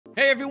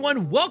Hey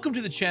everyone, welcome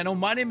to the channel.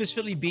 My name is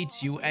Philly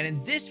Beats You, and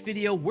in this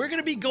video, we're going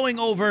to be going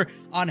over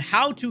on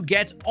how to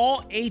get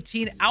all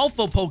 18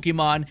 Alpha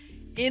Pokemon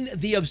in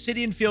the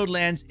Obsidian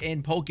Fieldlands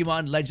in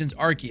Pokemon Legends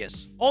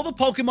Arceus. All the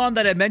Pokemon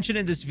that I mentioned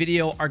in this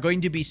video are going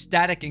to be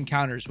static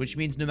encounters, which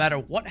means no matter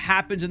what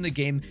happens in the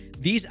game,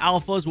 these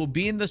Alphas will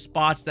be in the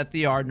spots that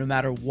they are no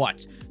matter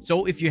what.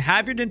 So if you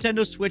have your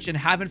Nintendo Switch and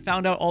haven't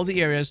found out all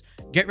the areas,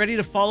 get ready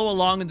to follow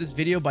along in this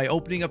video by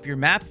opening up your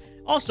map.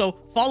 Also,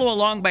 follow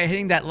along by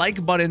hitting that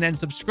like button and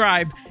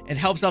subscribe. It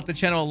helps out the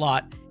channel a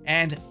lot.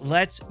 And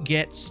let's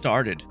get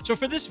started. So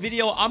for this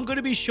video, I'm going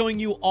to be showing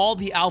you all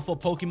the Alpha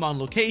Pokemon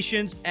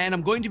locations, and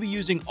I'm going to be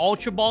using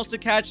Ultra Balls to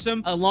catch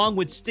them, along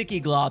with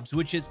Sticky Globs,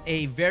 which is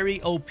a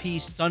very OP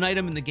stun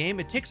item in the game.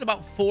 It takes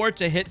about 4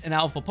 to hit an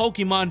Alpha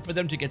Pokemon for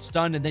them to get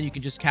stunned, and then you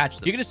can just catch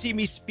them. You're going to see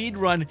me speed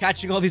run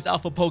catching all these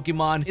Alpha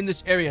Pokemon in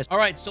this area. All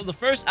right, so the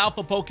first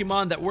Alpha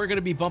Pokemon that we're going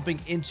to be bumping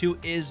into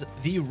is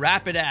the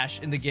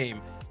Rapidash in the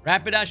game.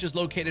 Rapidash is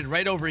located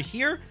right over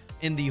here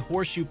in the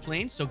Horseshoe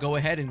Plains. So go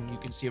ahead and you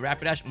can see a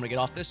Rapidash. I'm going to get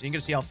off this and you're going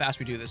to see how fast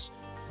we do this.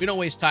 We don't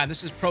waste time.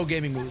 This is pro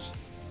gaming moves.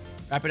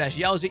 Rapidash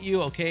yells at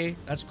you. Okay,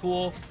 that's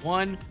cool.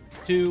 1,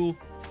 2,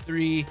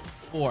 3,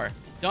 4.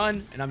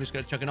 Done. And I'm just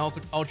going to chuck an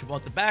Ultra Ball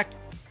at the back.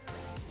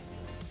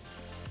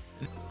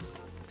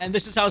 And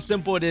this is how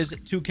simple it is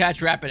to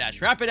catch Rapidash.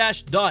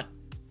 Rapidash done.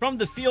 From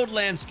the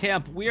Fieldlands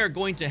camp, we are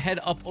going to head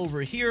up over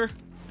here.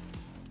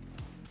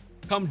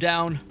 Come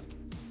down.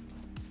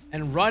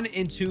 And run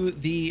into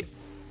the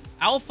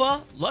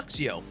Alpha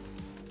Luxio,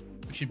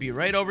 which should be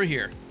right over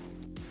here.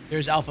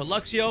 There's Alpha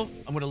Luxio.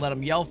 I'm going to let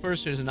him yell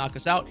first so he doesn't knock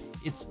us out.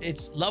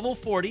 It's level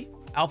 40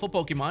 Alpha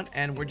Pokemon,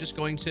 and we're just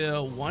going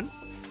to 1,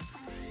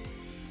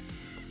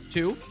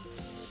 2,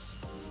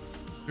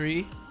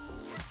 3,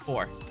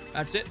 4.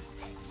 That's it.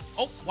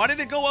 Oh, why did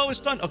it go while it was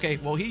stunned? Okay,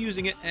 well, he's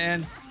using it,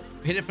 and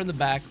we hit it from the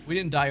back. We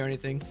didn't die or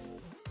anything.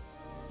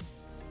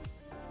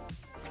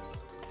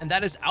 And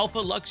that is Alpha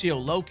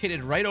Luxio,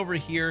 located right over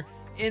here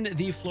in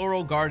the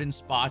Floral Garden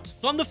spot.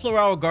 From the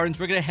Floral Gardens,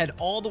 we're going to head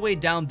all the way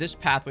down this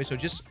pathway. So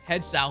just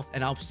head south,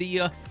 and I'll see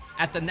you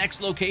at the next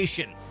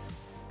location.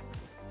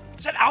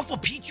 Is that Alpha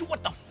Pichu?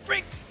 What the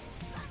frick?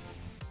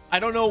 I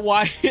don't know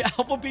why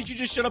Alpha Pichu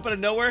just showed up out of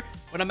nowhere,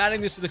 but I'm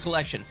adding this to the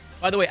collection.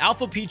 By the way,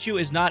 Alpha Pichu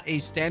is not a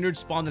standard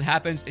spawn that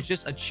happens. It's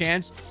just a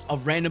chance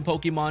of random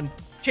Pokemon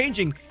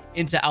changing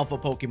into Alpha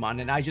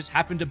Pokemon. And I just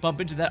happened to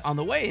bump into that on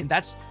the way, and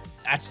that's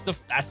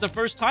the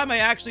first time I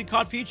actually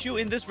caught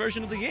Pichu in this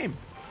version of the game.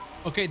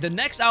 Okay, the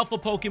next Alpha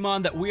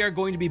Pokemon that we are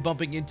going to be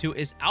bumping into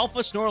is Alpha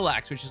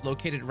Snorlax, which is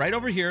located right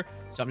over here.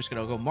 So I'm just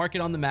going to go mark it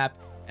on the map.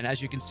 And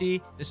as you can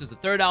see, this is the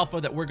third Alpha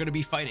that we're going to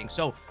be fighting.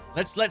 So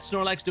let's let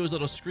Snorlax do his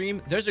little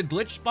scream. There's a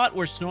glitch spot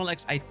where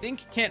Snorlax, I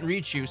think, can't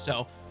reach you.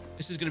 So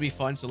this is going to be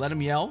fun. So let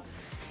him yell.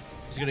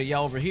 He's going to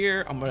yell over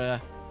here. I'm going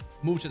to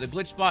move to the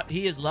glitch spot.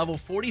 He is level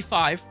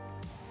 45.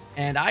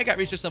 And I got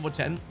reached level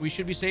 10. We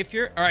should be safe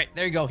here. All right,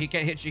 there you go. He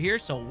can't hit you here.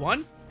 So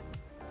 1,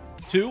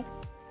 2,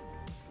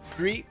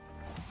 3,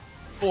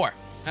 4.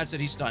 That's it.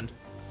 He's stunned.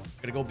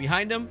 Gonna go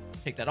behind him.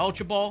 Take that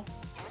Ultra Ball.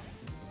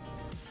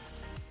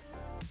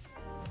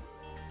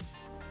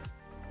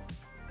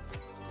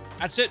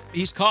 That's it.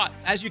 He's caught.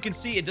 As you can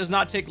see, it does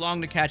not take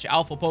long to catch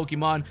Alpha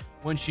Pokemon.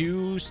 Once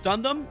you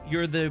stun them,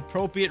 you're the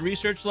appropriate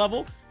research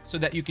level so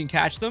that you can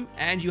catch them,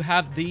 and you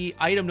have the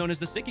item known as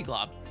the Sticky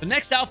Glob. The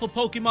next Alpha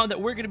Pokemon that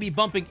we're going to be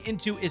bumping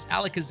into is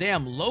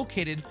Alakazam,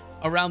 located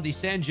around the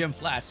Sand Gem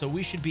Flats. So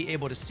we should be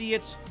able to see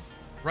it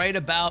right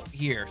about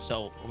here.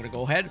 So I'm going to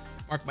go ahead,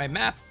 mark my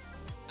map,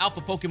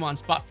 Alpha Pokemon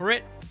spot for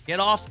it, get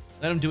off,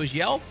 let him do his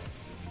yell.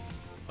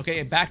 Okay,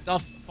 it backed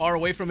off far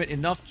away from it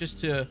enough just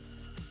to...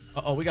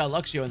 Uh-oh, we got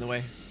Luxio in the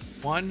way.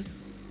 1,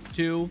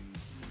 2,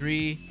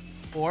 3,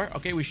 4.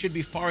 Okay, we should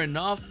be far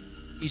enough.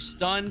 He's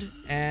stunned,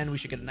 and we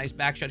should get a nice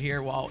back shot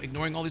here while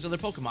ignoring all these other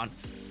Pokemon.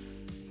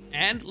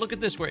 And look at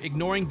this. We're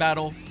ignoring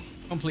battle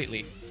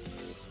completely.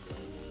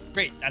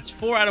 Great. That's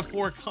 4 out of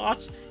 4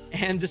 caught,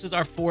 and this is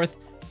our 4th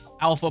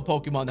Alpha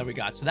Pokemon that we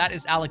got. So that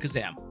is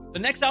Alakazam. The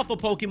next Alpha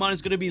Pokemon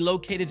is going to be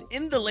located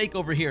in the lake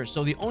over here.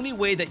 So the only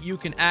way that you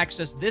can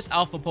access this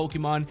Alpha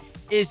Pokemon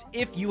is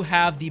if you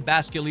have the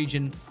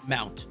Basculegion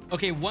mount.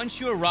 Okay,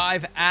 once you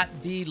arrive at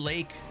the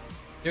lake,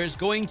 there's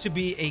going to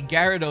be a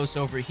Gyarados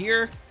over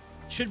here.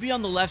 Should be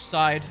on the left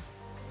side.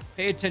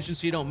 Pay attention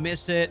so you don't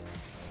miss it.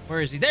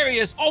 Where is he? There he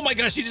is. Oh my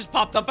gosh, he just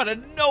popped up out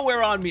of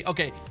nowhere on me.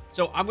 Okay,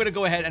 so I'm going to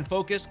go ahead and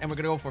focus, and we're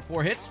going to go for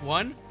 4 hits.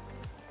 1,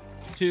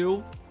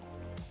 2,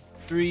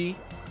 3,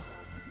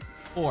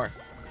 4.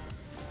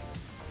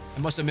 I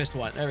must have missed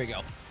one. There we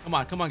go. Come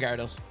on,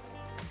 Gyarados.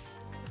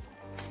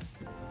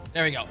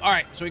 There we go. All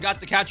right, so we got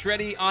the catch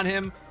ready on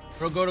him.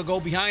 We'll go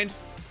behind.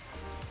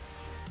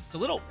 It's a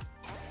little...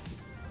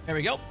 There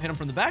we go. Hit him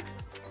from the back.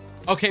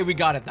 Okay, we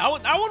got it. That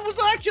one was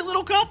actually a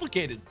little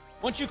complicated.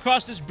 Once you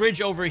cross this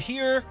bridge over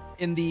here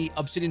in the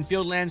Obsidian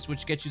Fieldlands,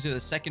 which gets you to the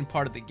second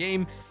part of the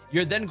game,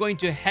 you're then going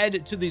to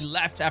head to the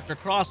left after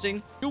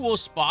crossing. You will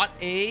spot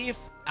a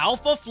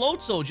Alpha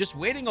Floatzel just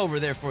waiting over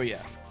there for you.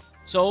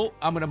 So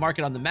I'm going to mark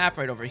it on the map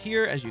right over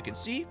here, as you can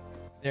see.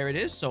 There it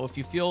is. So if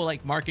you feel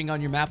like marking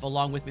on your map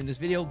along with me in this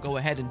video, go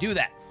ahead and do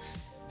that.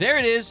 There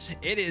it is.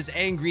 It is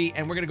angry,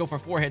 and we're going to go for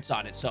 4 hits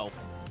on it. So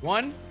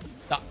 1.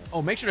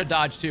 Oh, make sure to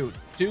dodge too.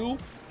 2,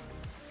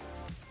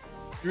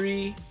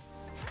 3,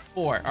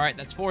 4. All right,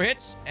 that's 4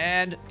 hits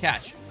and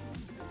catch.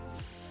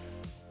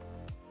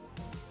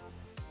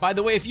 By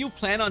the way, if you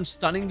plan on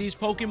stunning these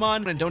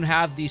Pokemon and don't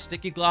have these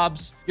sticky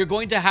globs, you're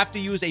going to have to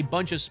use a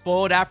bunch of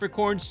spoiled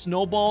apricorns,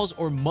 snowballs,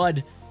 or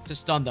mud to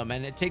stun them.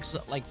 And it takes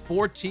like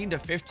 14 to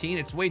 15.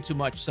 It's way too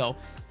much. So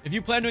if you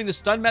plan doing the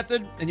stun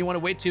method and you want to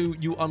wait till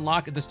you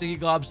unlock the sticky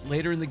globs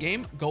later in the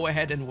game, go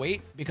ahead and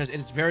wait because it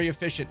is very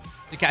efficient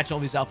to catch all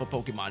these alpha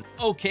Pokemon.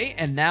 Okay,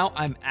 and now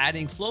I'm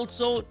adding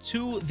Floatzel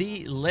to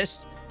the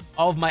list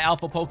of my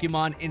alpha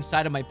Pokemon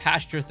inside of my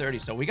pasture 30.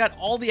 So we got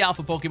all the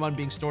alpha Pokemon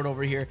being stored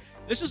over here.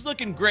 This is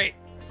looking great.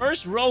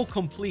 First row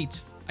complete.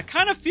 I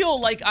kind of feel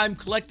like I'm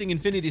collecting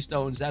Infinity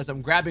Stones as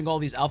I'm grabbing all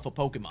these alpha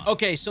Pokemon.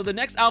 Okay, so the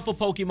next alpha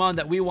Pokemon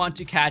that we want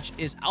to catch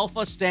is Alpha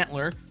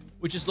Stantler,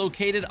 which is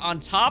located on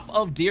top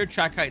of Deer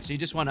Track Heights. So you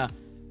just want to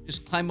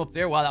just climb up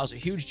there. Wow, that was a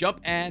huge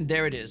jump. And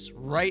there it is,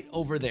 right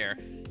over there.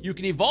 You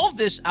can evolve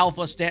this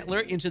Alpha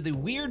Stantler into the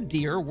Weird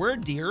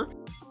Deer,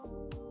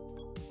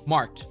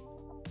 marked.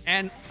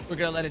 And we're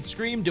going to let it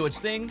scream, do its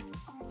thing.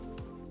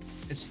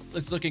 It's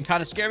looking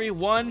kind of scary.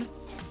 1,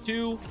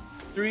 2,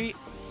 3.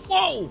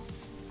 Whoa!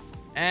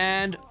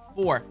 And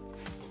 4.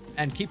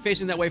 And keep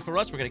facing that way for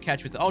us. We're going to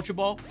catch with the Ultra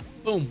Ball.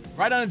 Boom.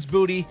 Right on its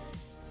booty.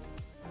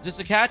 Is this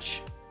a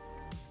catch?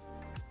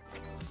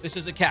 This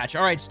is a catch.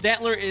 All right.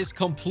 Stantler is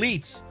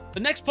complete.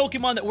 The next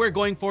Pokemon that we're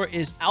going for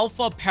is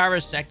Alpha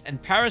Parasect.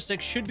 And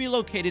Parasect should be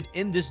located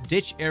in this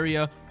ditch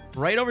area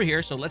right over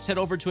here. So let's head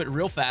over to it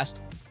real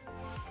fast.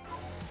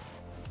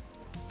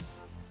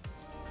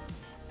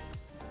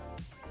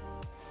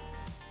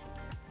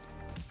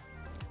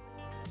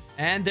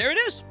 And there it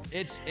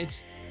is.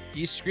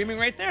 He's screaming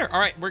right there. All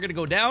right, we're going to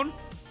go down.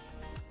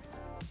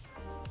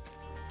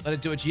 Let it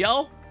do its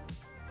yell.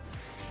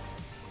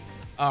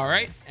 All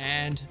right,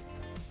 and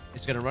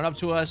it's going to run up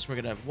to us. We're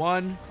going to have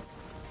 1,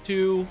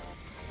 2,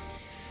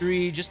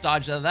 3. Just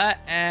dodge out of that.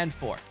 And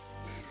 4.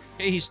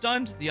 Okay, he's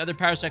stunned. The other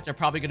Parasect are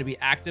probably going to be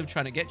active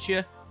trying to get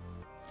you.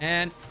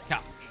 And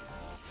catch.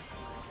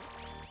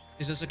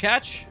 Is this a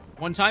catch?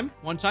 One time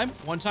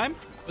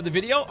for the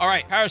video. All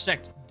right,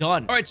 Parasect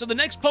done. All right, so the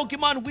next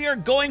Pokemon we are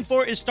going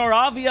for is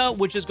Staravia,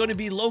 which is going to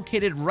be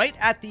located right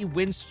at the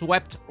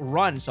Windswept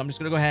Run. So I'm just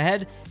going to go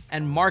ahead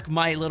and mark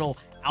my little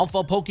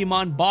alpha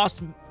Pokemon boss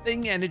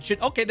thing, and it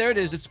should... Okay, there it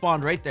is. It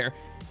spawned right there.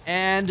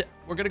 And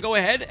we're going to go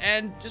ahead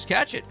and just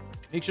catch it.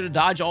 Make sure to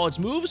dodge all its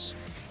moves.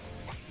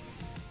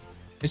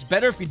 It's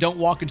better if you don't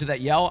walk into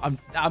that yell.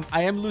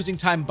 I am losing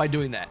time by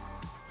doing that.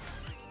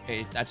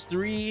 Okay, that's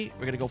 3.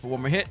 We're going to go for one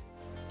more hit.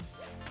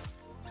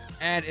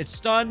 And it's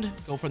stunned.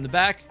 Go from the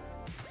back.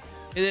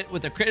 Hit it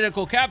with a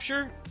critical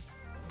capture.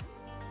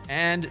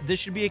 And this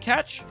should be a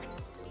catch.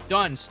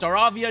 Done.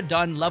 Staravia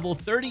done. Level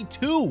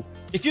 32.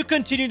 If you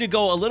continue to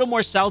go a little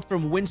more south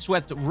from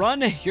Windswept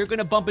Run, you're going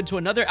to bump into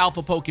another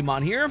alpha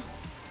Pokemon here.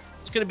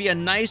 It's going to be a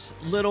nice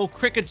little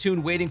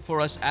kricketune waiting for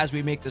us as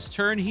we make this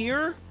turn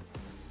here.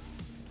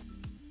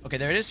 Okay,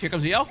 there it is. Here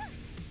comes the yell.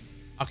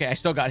 Okay, I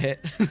still got hit.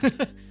 We're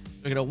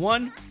going to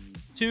 1,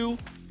 2,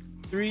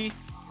 3,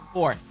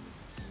 4.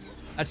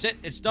 That's it.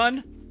 It's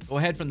done. Go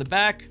ahead from the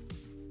back.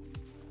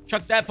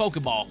 Chuck that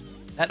Pokeball.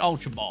 That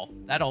Ultra Ball.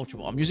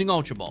 I'm using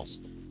Ultra Balls.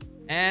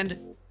 And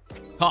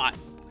caught.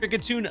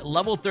 Kricketune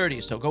level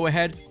 30. So go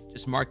ahead.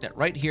 Just mark that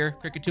right here.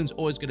 Kricketune's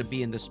always going to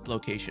be in this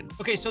location.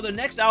 Okay, so the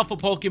next alpha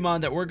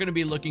Pokemon that we're going to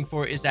be looking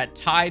for is that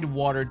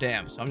Tidewater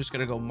Dam. So I'm just going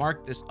to go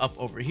mark this up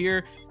over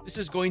here. This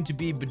is going to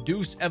be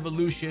Bidoof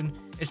Evolution.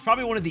 It's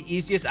probably one of the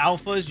easiest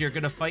alphas you're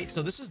going to fight.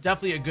 So this is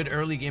definitely a good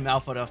early game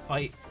alpha to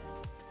fight.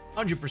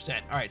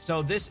 100%. All right,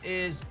 so this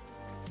is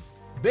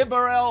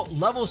bibarel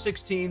level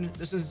 16.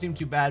 This doesn't seem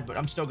too bad, but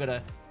I'm still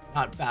gonna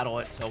not battle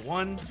it. So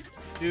 1,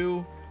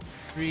 2,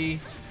 3.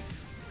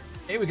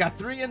 Okay, we got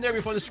 3 in there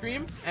before the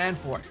scream, and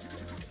 4.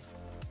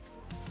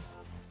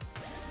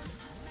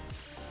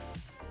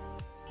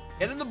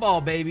 Get in the ball,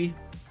 baby.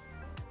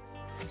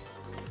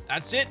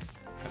 That's it.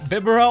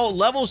 Bibarel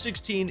level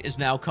 16 is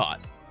now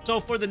caught. So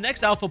for the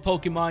next alpha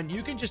Pokemon,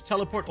 you can just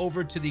teleport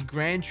over to the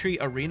Grand Tree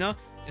Arena.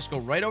 Just go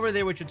right over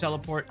there with your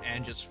teleport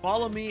and just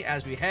follow me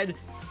as we head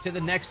to the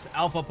next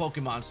alpha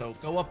Pokemon. So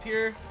go up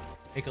here,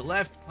 make a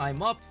left,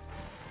 climb up.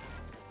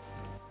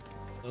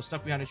 A little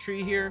stuck behind a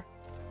tree here.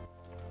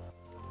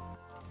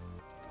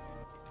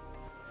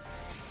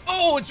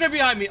 Oh, it's right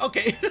behind me.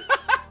 Okay.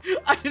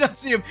 I did not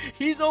see him.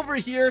 He's over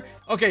here.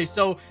 Okay,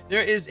 so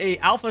there is a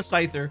Alpha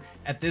Scyther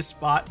at this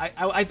spot.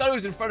 I thought it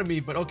was in front of me,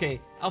 but okay.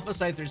 Alpha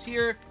Scyther's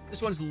here.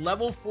 This one's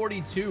level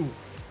 42.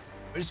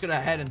 We're just going to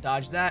head and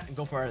dodge that and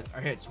go for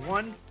our hits.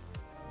 1,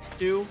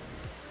 2,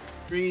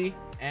 3,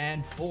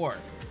 and 4.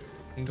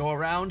 You can go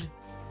around,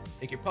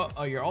 take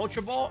your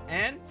Ultra Ball,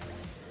 and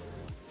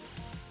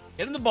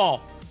get in the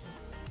ball.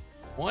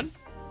 1.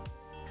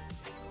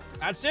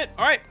 That's it.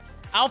 All right.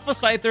 Alpha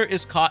Scyther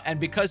is caught, and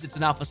because it's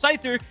an Alpha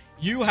Scyther,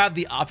 you have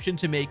the option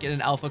to make it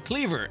an Alpha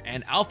Cleaver.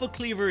 And Alpha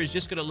Cleaver is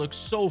just going to look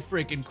so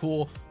freaking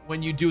cool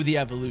when you do the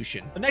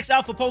evolution. The next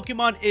Alpha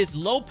Pokemon is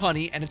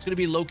Lopunny, and it's going to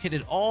be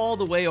located all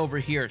the way over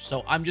here.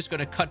 So I'm just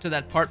going to cut to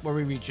that part where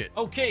we reach it.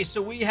 Okay,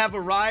 so we have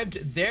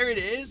arrived. There it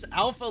is.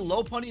 Alpha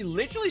Lopunny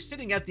literally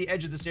sitting at the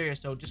edge of this area.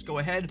 So just go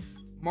ahead,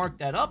 mark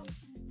that up,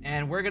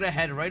 and we're going to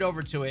head right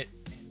over to it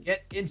and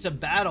get into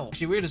battle.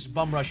 Actually, we're going to just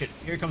bum rush it.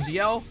 Here comes a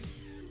yell,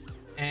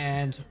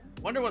 and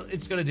wonder what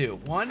it's going to do.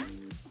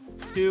 1,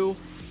 2,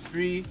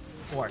 3,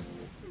 4.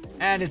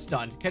 And it's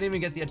done. Can't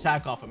even get the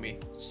attack off of me.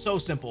 So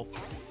simple.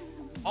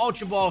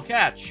 Ultra Ball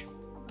catch.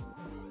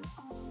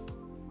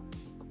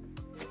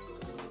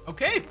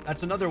 Okay,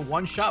 that's another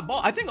one-shot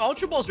ball. I think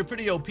Ultra Balls are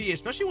pretty OP,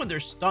 especially when they're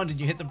stunned and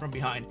you hit them from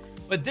behind.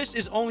 But this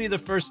is only the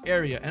first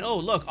area. And oh,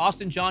 look,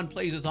 Austin John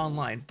plays us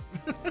online.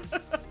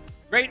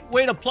 Great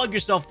way to plug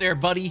yourself there,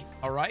 buddy.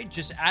 All right,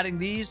 just adding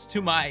these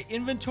to my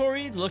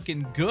inventory.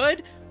 Looking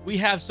good. We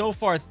have so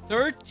far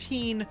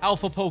 13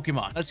 Alpha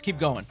Pokemon. Let's keep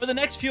going. For the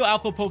next few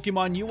Alpha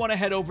Pokemon, you want to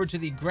head over to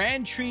the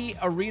Grand Tree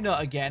Arena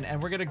again,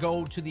 and we're going to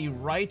go to the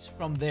right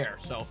from there.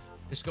 So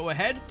just go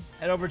ahead,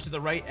 head over to the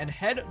right, and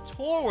head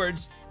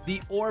towards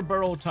the Ore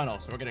Burrow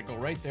Tunnel. So we're going to go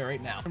right there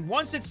right now. And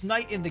once it's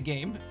night in the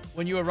game,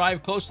 when you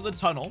arrive close to the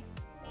tunnel,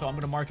 so I'm going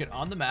to mark it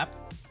on the map.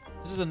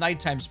 This is a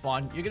nighttime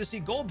spawn. You're going to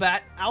see Golbat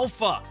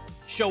Alpha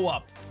show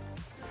up.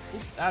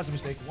 Oops, that was a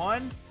mistake.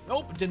 1.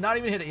 Nope, did not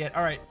even hit it yet.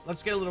 All right,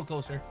 let's get a little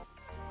closer.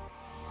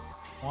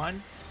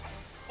 1.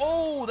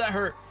 Oh, that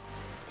hurt.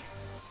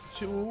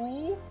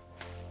 2,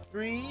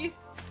 3,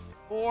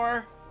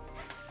 4.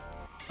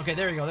 Okay,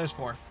 there you go. There's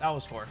 4. That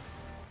was 4.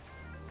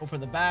 Go for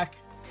the back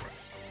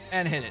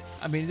and hit it.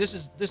 I mean, this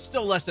is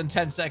still less than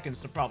 10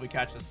 seconds to probably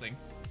catch this thing.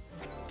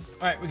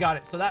 All right, we got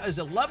it. So that is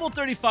a level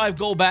 35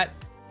 Golbat.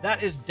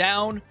 That is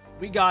down.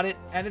 We got it,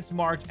 and it's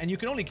marked, and you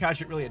can only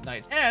catch it really at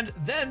night. And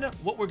then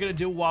what we're going to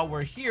do while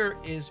we're here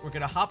is we're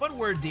going to hop on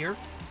Weird Deer,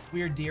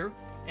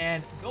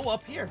 and go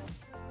up here.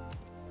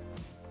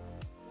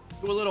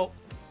 Do a little,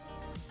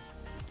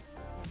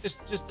 just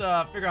figure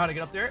out how to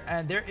get up there.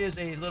 And there is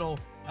a little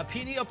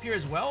Peony up here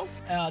as well.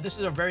 This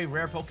is a very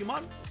rare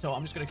Pokemon, so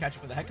I'm just going to catch it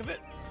for the heck of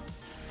it.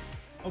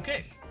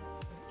 Okay.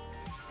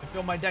 I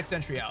fill my Dex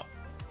entry out.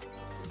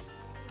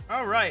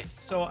 All right.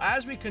 So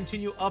as we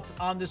continue up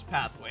on this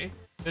pathway,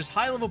 there's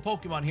high-level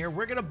Pokemon here.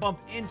 We're going to bump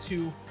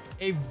into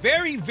a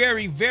very,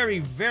 very, very,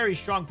 very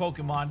strong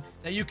Pokemon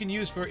that you can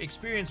use for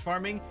experience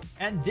farming,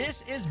 and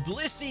this is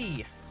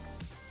Blissey.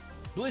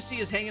 Blissey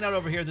is hanging out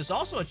over here. There's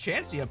also a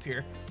Chansey up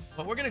here,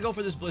 but we're going to go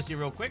for this Blissey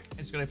real quick.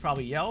 It's going to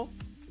probably yell.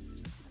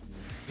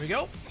 Here we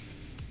go.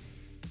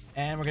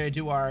 And we're going to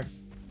do our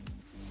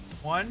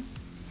 1.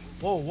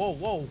 Whoa, whoa,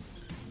 whoa.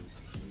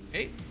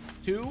 Okay,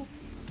 2,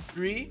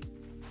 3,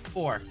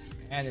 4.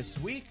 And it's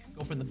weak.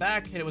 Go from the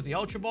back. Hit it with the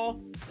Ultra Ball.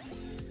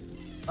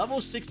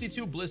 Level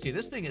 62 Blissey.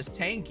 This thing is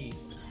tanky.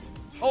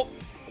 Oh,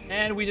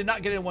 and we did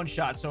not get it in one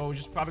shot, so we're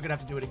just probably going to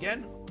have to do it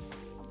again.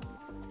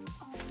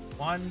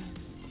 1,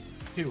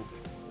 2.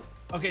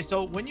 Okay,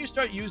 so when you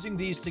start using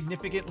these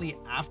significantly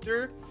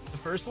after the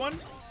first one,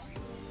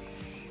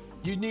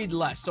 you need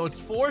less. So it's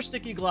 4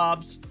 sticky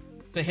globs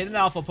to hit an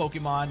Alpha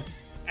Pokemon,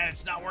 and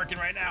it's not working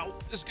right now.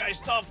 This guy's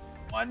tough.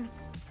 1,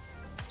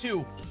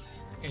 2.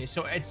 Okay,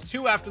 so it's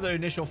 2 after the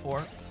initial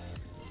 4.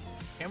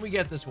 Can we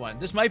get this one?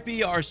 This might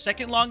be our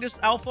second longest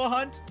Alpha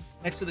hunt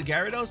next to the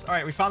Gyarados. All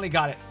right, we finally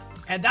got it.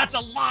 And that's a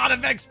lot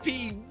of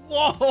XP.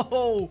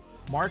 Whoa!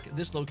 Mark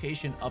this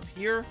location up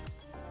here.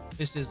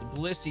 This is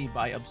Blissey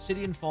by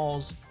Obsidian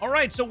Falls. All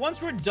right, so once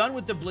we're done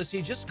with the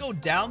Blissey, just go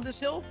down this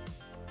hill.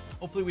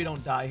 Hopefully we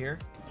don't die here.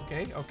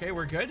 Okay,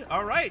 we're good.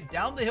 All right,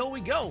 down the hill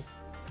we go.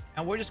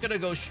 And we're just going to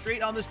go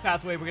straight on this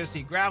pathway. We're going to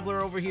see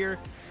Graveler over here.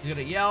 He's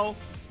going to yell.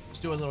 Let's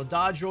do a little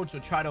dodge roll to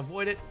try to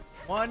avoid it.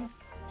 1,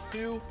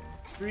 2,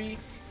 3,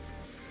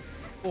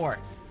 4.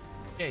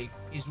 Okay,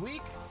 he's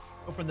weak.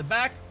 Go from the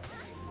back.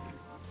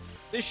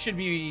 This should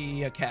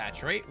be a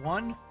catch, right?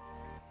 1.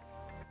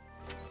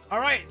 All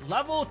right,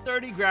 level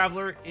 30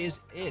 Graveler is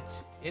it.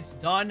 It's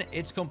done.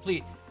 It's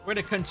complete. We're going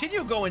to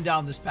continue going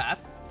down this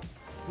path.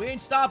 We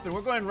ain't stopping.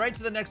 We're going right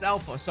to the next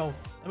Alpha. So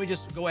let me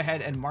just go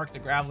ahead and mark the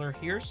Graveler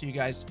here so you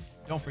guys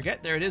don't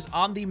forget. There it is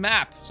on the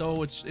map.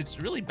 So it's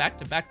really back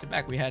to back to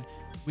back. We had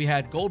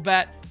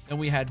Golbat, then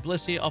we had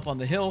Blissey up on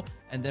the hill,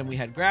 and then we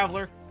had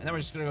Graveler. And then we're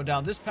just going to go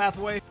down this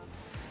pathway,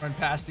 run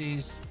past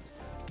these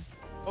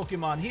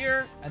Pokemon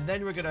here, and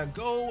then we're going to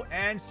go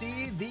and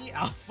see the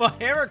Alpha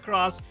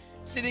Heracross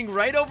sitting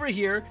right over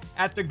here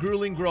at the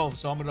Grueling Grove.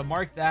 So I'm going to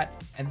mark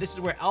that, and this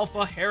is where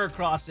Alpha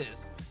Heracross is.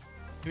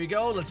 Here we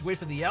go. Let's wait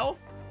for the yell.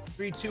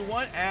 3, 2,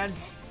 1, and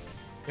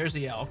there's the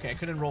yell. Okay, I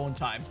couldn't roll in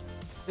time.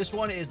 This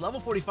one is level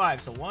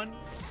 45. So 1,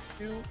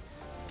 2,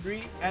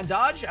 3, and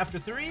dodge after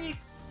 3,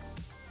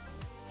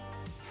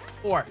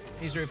 4.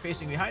 These are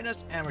facing behind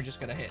us, and we're just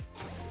going to hit.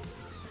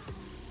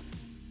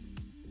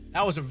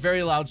 That was a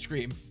very loud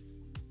scream.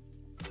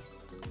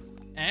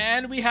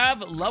 And we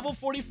have level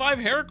 45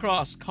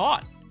 Heracross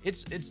caught.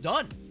 It's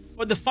done.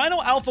 For the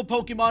final Alpha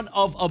Pokemon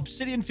of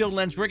Obsidian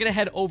Fieldlands, we're going to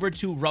head over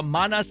to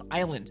Ramana's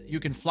Island. You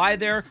can fly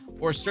there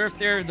or surf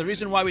there. The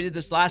reason why we did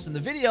this last in the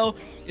video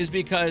is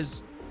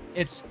because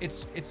it's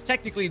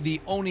technically the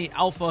only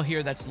alpha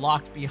here that's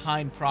locked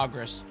behind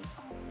progress.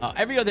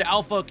 Every other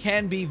alpha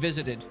can be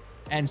visited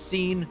and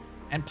seen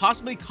and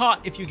possibly caught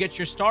if you get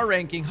your star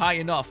ranking high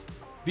enough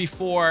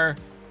before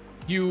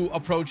you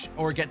approach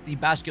or get the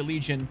Basket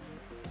Legion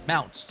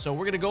mounts. So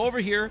we're gonna go over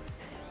here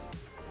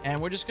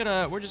and we're just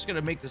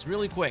gonna make this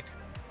really quick.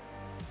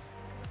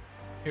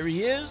 Here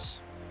he is.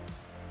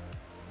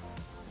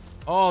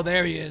 Oh,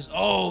 there he is.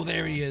 Oh,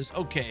 there he is.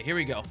 Okay, here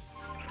we go.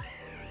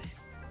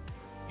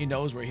 He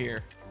knows we're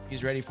here.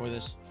 He's ready for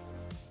this.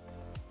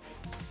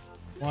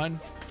 1,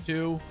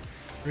 2,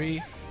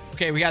 3.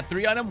 Okay, we got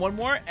 3 on him. 1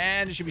 more,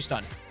 and it should be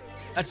stunned.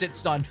 That's it,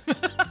 stunned.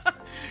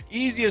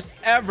 Easiest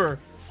ever.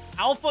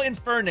 Alpha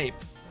Infernape.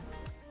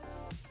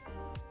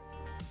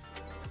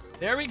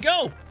 There we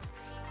go.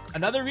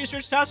 Another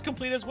research task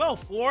complete as well.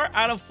 4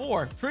 out of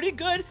 4. Pretty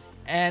good.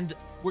 And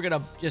we're going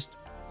to just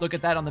look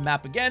at that on the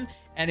map again.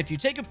 And if you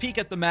take a peek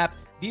at the map,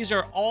 these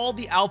are all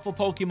the alpha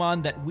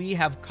Pokemon that we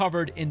have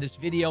covered in this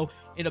video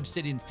in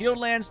Obsidian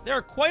Fieldlands. There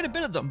are quite a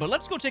bit of them, but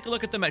let's go take a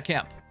look at them at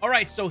camp. All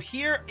right, so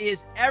here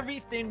is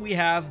everything we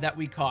have that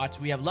we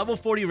caught. We have level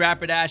 40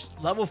 Rapidash,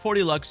 level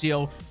 40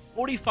 Luxio,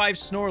 45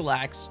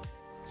 Snorlax,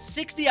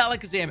 60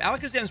 Alakazam.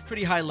 Alakazam's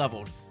pretty high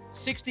leveled.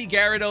 60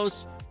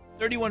 Gyarados,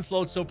 31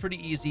 floatzel, pretty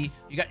easy.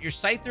 You got your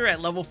Scyther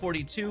at level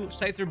 42.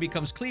 Scyther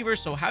becomes Cleaver,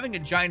 so having a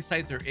giant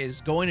Scyther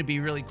is going to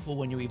be really cool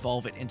when you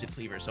evolve it into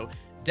Cleaver. So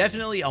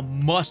definitely a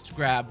must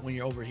grab when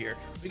you're over here.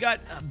 We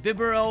got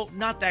bibarel,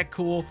 not that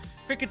cool.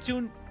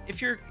 Kricketune,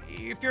 if you're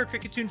a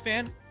Kricketune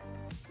fan,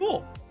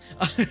 cool.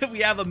 We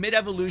have a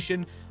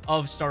mid-evolution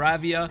of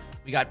Staravia.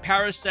 We got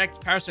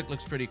Parasect. Parasect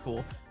looks pretty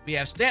cool. We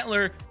have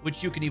Stantler,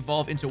 which you can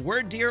evolve into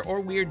Word Deer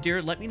or Weird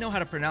Deer. Let me know how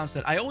to pronounce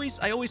that. I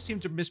always seem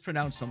to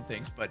mispronounce some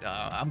things, but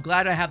I'm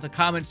glad I have the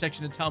comment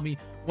section to tell me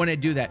when I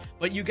do that.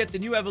 But you get the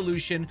new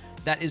evolution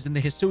that is in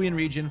the Hisuian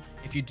region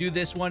if you do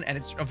this one, and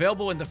it's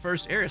available in the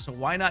first area. So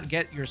why not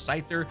get your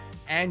Scyther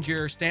and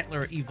your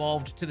Stantler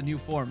evolved to the new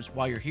forms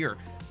while you're here?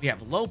 We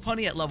have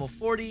Lopunny at level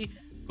 40,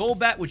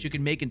 Golbat, which you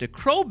can make into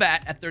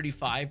Crobat at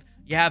 35.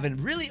 You have a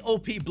really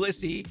OP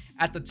Blissey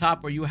at the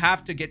top where you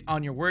have to get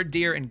on your Word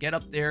Deer and get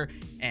up there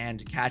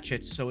and catch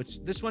it. So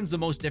this one's the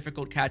most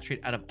difficult catch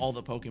rate out of all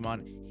the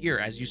Pokemon here.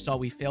 As you saw,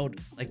 we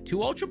failed like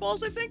 2 Ultra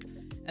Balls, I think.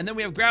 And then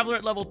we have Graveler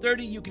at level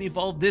 30. You can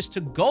evolve this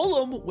to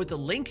Golem with a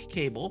link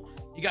cable.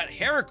 You got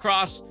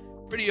Heracross,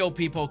 pretty OP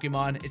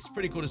Pokemon. It's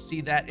pretty cool to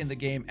see that in the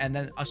game. And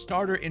then a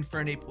starter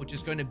Infernape, which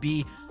is going to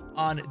be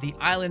on the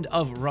island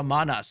of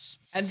Ramanas.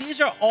 And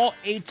these are all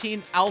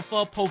 18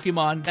 alpha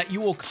Pokemon that you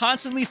will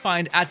constantly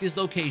find at these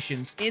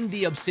locations in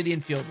the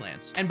Obsidian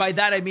Fieldlands. And by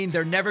that, I mean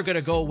they're never going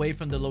to go away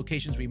from the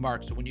locations we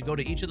marked. So when you go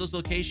to each of those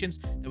locations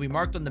that we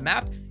marked on the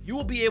map, you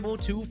will be able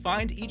to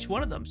find each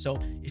one of them. So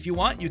if you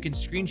want, you can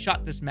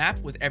screenshot this map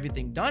with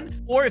everything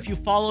done. Or if you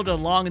followed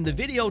along in the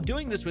video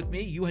doing this with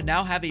me, you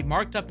now have a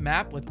marked up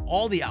map with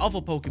all the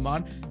alpha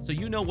Pokemon, so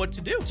you know what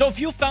to do. So if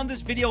you found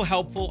this video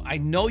helpful, I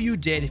know you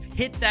did,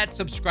 hit that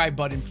subscribe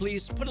button,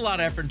 please. Put a lot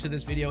of effort into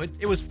this video.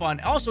 It was fun.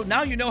 Also,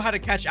 now you know how to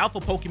catch alpha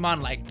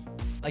Pokemon like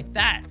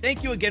that.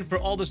 Thank you again for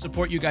all the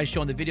support you guys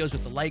show in the videos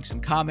with the likes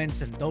and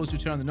comments and those who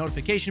turn on the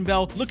notification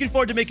bell. Looking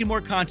forward to making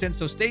more content,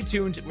 so stay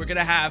tuned. We're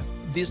gonna have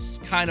this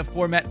kind of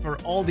format for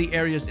all the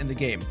areas in the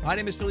game. My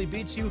name is Philly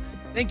Beats You.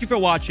 Thank you for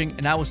watching,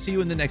 and I will see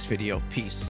you in the next video. Peace.